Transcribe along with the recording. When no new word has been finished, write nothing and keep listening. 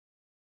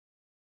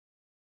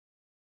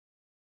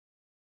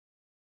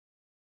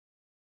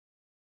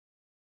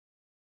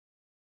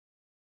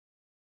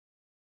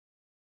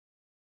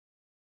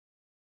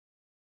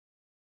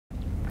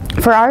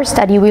For our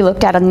study, we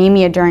looked at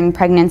anemia during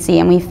pregnancy,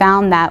 and we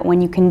found that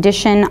when you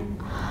condition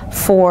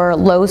for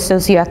low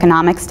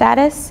socioeconomic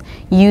status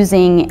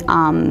using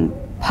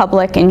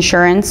public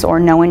insurance or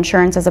no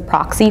insurance as a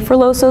proxy for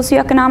low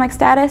socioeconomic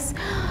status,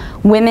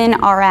 women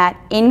are at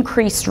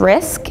increased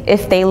risk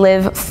if they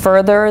live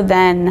further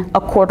than a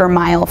quarter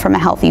mile from a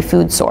healthy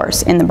food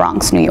source in the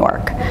Bronx, New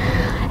York.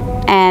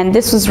 And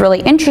this was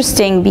really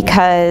interesting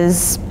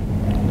because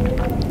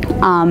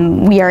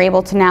we are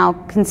able to now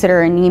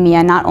consider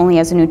anemia not only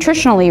as a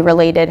nutritionally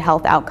related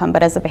health outcome,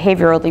 but as a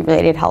behaviorally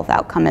related health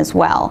outcome as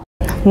well.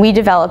 We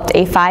developed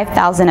a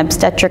 5,000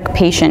 obstetric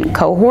patient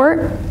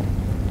cohort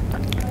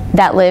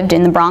that lived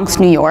in the Bronx,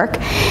 New York,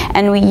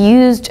 and we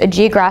used a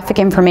geographic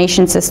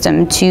information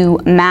system to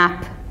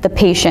map the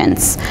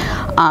patients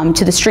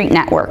to the street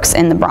networks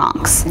in the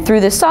Bronx. Through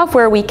this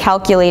software, we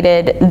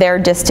calculated their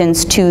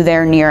distance to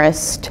their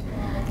nearest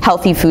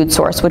healthy food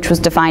source, which was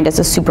defined as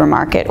a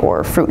supermarket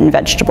or fruit and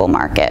vegetable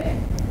market.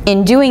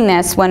 In doing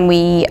this, when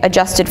we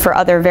adjusted for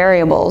other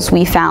variables,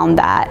 we found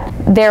that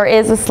there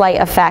is a slight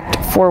effect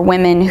for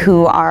women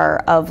who are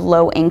of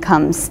low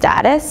income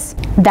status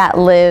that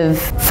live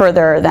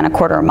further than a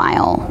quarter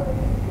mile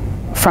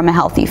from a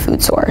healthy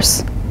food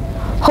source.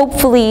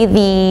 Hopefully,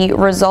 the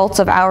results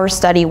of our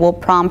study will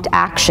prompt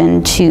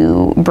action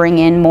to bring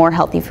in more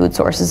healthy food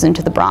sources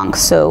into the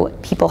Bronx so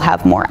people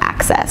have more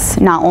access,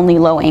 not only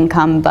low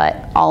income,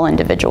 but all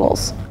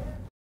individuals.